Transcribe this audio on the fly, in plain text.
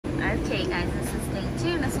Okay guys, this is day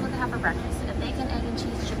 2 and this is what they have for breakfast. A bacon, egg and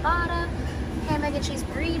cheese ciabatta, ham, egg and cheese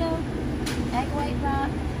burrito, egg white wrap,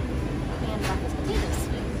 and breakfast potatoes.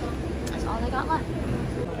 That's all they got left.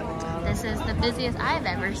 This is the busiest I've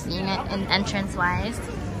ever seen it in entrance wise.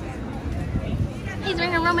 He's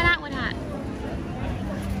wearing a Roman Atwood hat.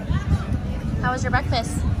 How was your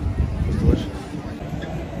breakfast? Delicious.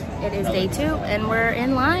 It is day 2 and we're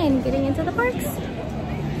in line getting into the parks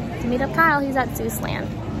to meet up Kyle. He's at Seuss Land.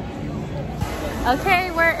 Okay,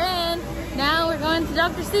 we're in. Now we're going to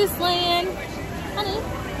Dr. Seuss Land. Honey,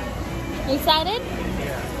 you excited?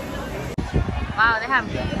 Wow, they have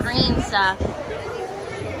green stuff.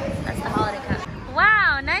 That's the holiday coat.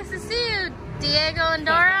 Wow, nice to see you, Diego and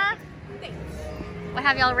Dora. Thanks. What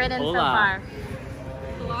have y'all ridden so far?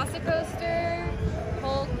 Velocicoaster,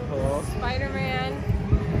 Hulk, Spider-Man,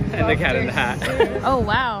 and the cat in the hat. Oh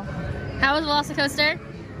wow. How was Velocicoaster?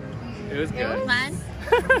 It was good. It was Fun?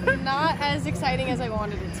 not as exciting as I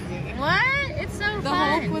wanted it to be. What? It's so The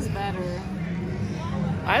fun. Hulk was better.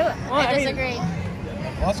 I disagree.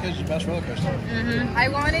 Velocicoaster is the best roller coaster. I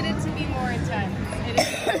wanted it to be more intense. It is.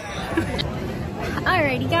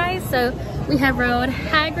 Alrighty guys, so we have rode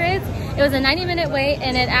Hagrid's. It was a 90-minute wait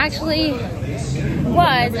and it actually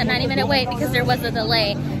was a 90-minute wait because there was a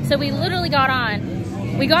delay. So we literally got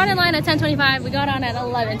on. We got in line at 10:25, we got on at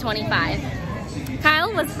 11:25.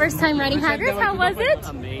 Kyle was first time riding Hagrid's. How was it?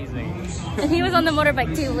 Amazing. And he was on the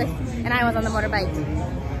motorbike too, and I was on the motorbike.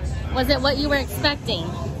 Was it what you were expecting?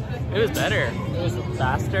 It was better. It was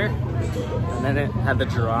faster. And then it had the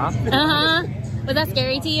drop. Uh-huh. Was that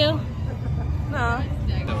scary to you? No.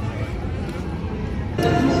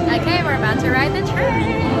 Okay, we're about to ride the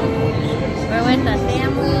train. We're with the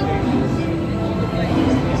family.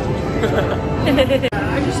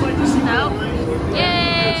 Nope.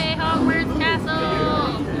 Yay, Hogwarts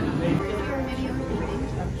Castle.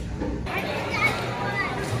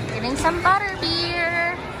 Getting some butter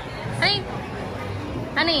beer. Honey.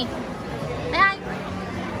 Honey. Say hi.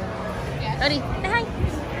 Cody, say hi.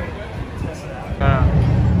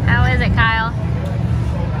 How is it, Kyle?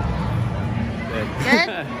 Good?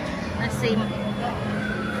 Let's see.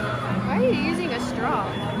 Why are you using a straw?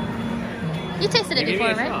 You tasted it before,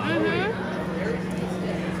 right? Mm-hmm.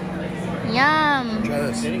 Yum. Try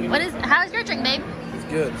this. What is? How is your drink, babe? It's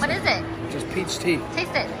good. What is it? Just peach tea.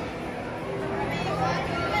 Taste it.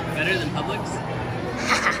 Better than Publix?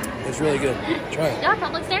 It's really good. Try it. Y'all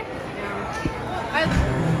Publix there?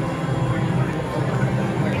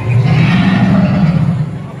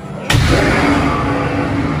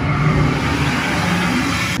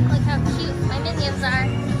 Look how cute my minions are.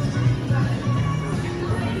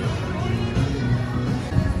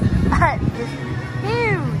 That is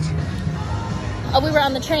huge. Oh, we were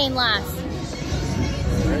on the train last.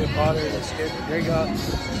 Harry Potter, let's get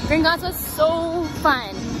Gringotts. Gringotts was so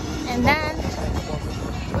fun. And then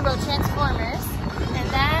we rode Transformers. And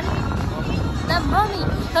then the Mummy.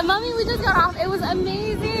 The Mummy we just got off. It was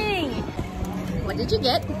amazing. What did you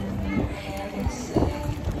get?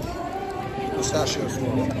 Pistachio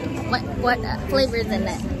swirl. What flavor is in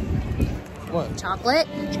it? What? Chocolate?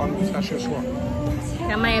 Chocolate pistachio swirl.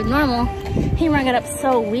 Got my normal. He rung it up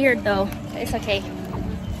so weird though. It's okay.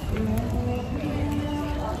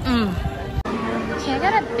 Okay, I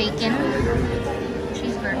got a bacon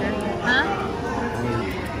cheeseburger. Huh?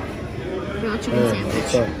 Grilled chicken sandwich.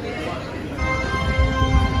 What's up?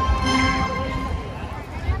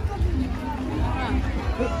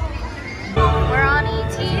 We're on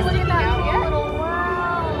ET. Look at that little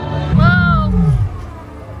world. Whoa.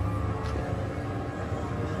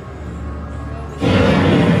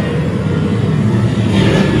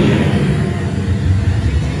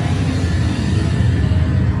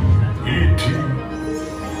 E.T.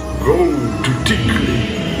 Go to Tickly.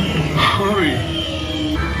 Hurry.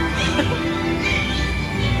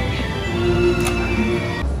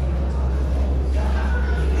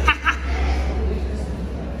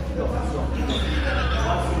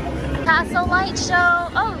 Castle Light Show.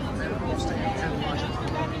 Oh.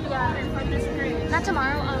 Yeah. Not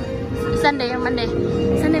tomorrow. Sunday or Monday.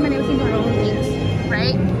 Sunday, Monday we can do our own things,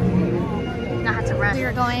 right? Not have to rush. We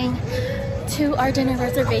are going to our dinner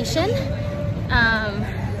reservation.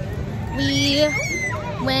 We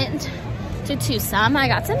went to Tucson. I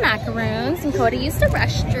got some macaroons and Cody used the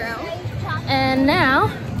restroom. And now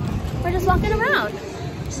we're just walking around.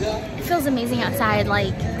 It feels amazing outside.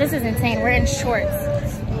 Like, this is insane. We're in shorts.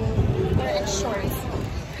 We're in shorts.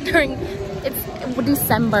 It's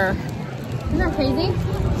December. Isn't that crazy?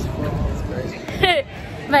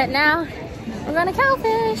 But now we're going to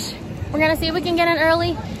Cowfish. We're gonna see if we can get in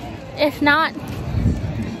early. If not,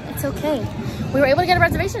 it's okay. We were able to get a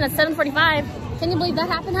reservation at 7:45. Can you believe that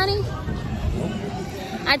happened, honey?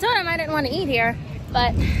 I told him I didn't want to eat here,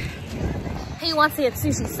 but he wants to get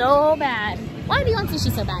sushi so bad. Why do you want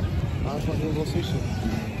sushi so bad? I just want to go sushi.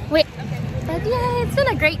 Wait, but yeah, it's been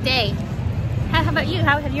a great day. How about you?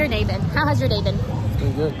 How have your day been? How has your day been? It's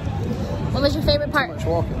been good. What was your favorite part? Much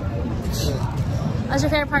walking. What was your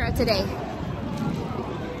favorite part of today?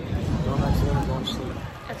 Don't accidentally go to sleep.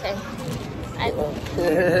 Okay.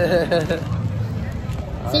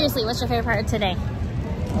 Seriously, what's your favorite part of today?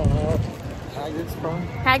 Hagrid's probably.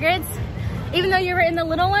 Hagrid's? Even though you were in the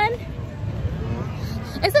little one?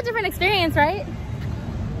 It's a different experience, right?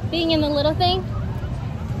 Being in the little thing?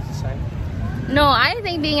 Same. No, I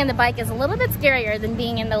think being in the bike is a little bit scarier than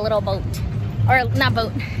being in the little boat. Or not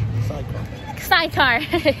boat. Sidecar.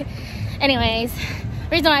 Anyways, the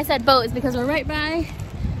reason why I said boat is because we're right by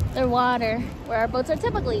the water where our boats are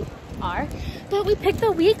typically are. But we picked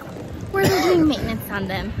the week where they're doing maintenance on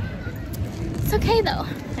them. It's okay though.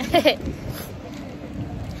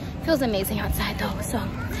 Feels amazing outside though, so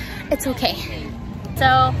it's okay.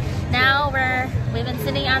 So now we've been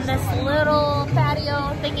sitting on this little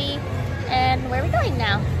patio thingy, and where are we going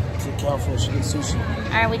now? To Cowfish and sushi.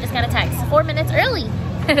 Alright, we just got a text 4 minutes early.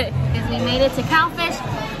 Because we made it to Cowfish.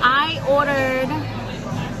 I ordered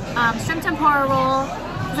shrimp tempura roll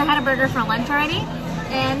because I had a burger for lunch already,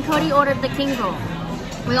 and Cody ordered the king roll.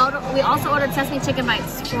 We also ordered sesame chicken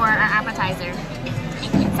bites for our appetizer.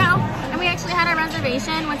 So, and we actually had a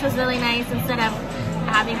reservation, which was really nice instead of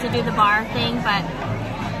having to do the bar thing, but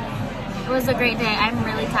it was a great day. I'm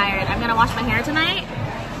really tired. I'm gonna wash my hair tonight.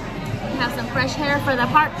 Have some fresh hair for the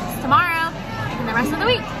parks tomorrow and the rest of the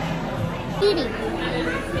week. Phoebe.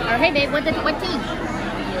 Or hey babe, what tea?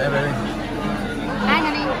 Hey baby. Hi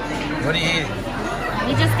honey. What are you eating?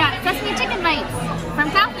 We just got sesame chicken bites from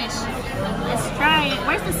Cowfish. Let's try it.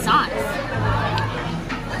 Where's the sauce?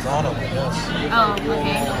 It's on them, yes. Oh,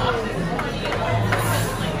 okay.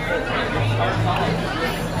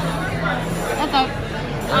 Okay.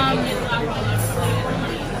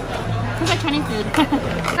 It's like Chinese food.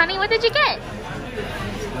 Honey, what did you get?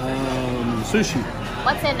 Sushi.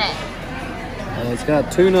 What's in it? It's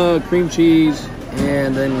got tuna, cream cheese,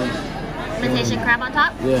 and then Imitation crab on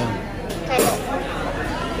top? yeah. Okay.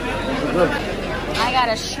 I got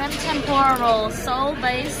a shrimp tempura roll, so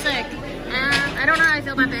basic. I don't know how I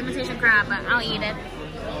feel about the imitation crab, but I'll eat it.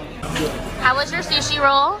 How was your sushi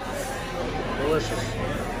roll? Delicious.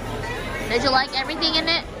 Did you like everything in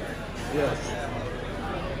it? Yes.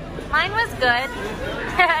 Mine was good.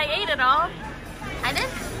 I ate it all. I did.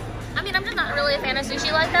 I mean, I'm just not really a fan of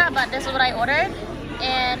sushi like that, but this is what I ordered.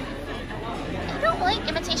 And I don't like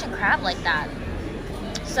imitation crab like that.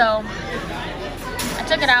 So I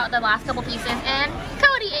took it out, the last couple pieces, and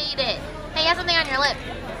Cody ate it. Hey, you have something on your lip.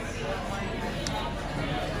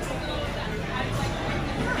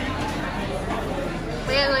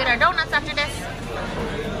 We'll eat our donuts after this.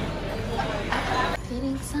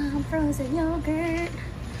 Getting some frozen yogurt.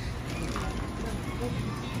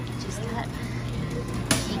 Just got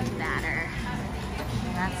cake batter.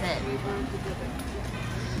 And that's it.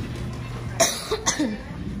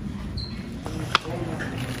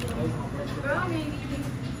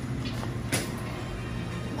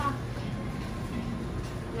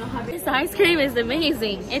 This ice cream is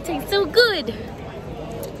amazing. It tastes so good.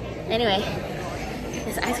 Anyway,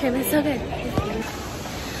 this ice cream is so good.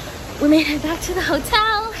 We made it back to the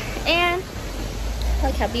hotel, and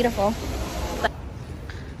look how beautiful.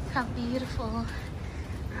 How beautiful.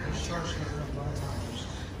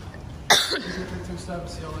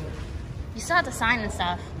 You still have to sign and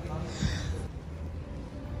stuff.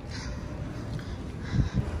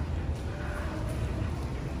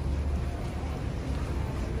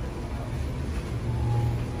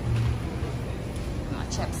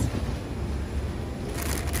 Chips.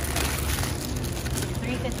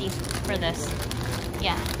 $3.50 for this.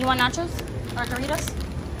 Yeah. You want nachos or Doritos?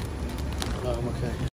 No, I'm okay.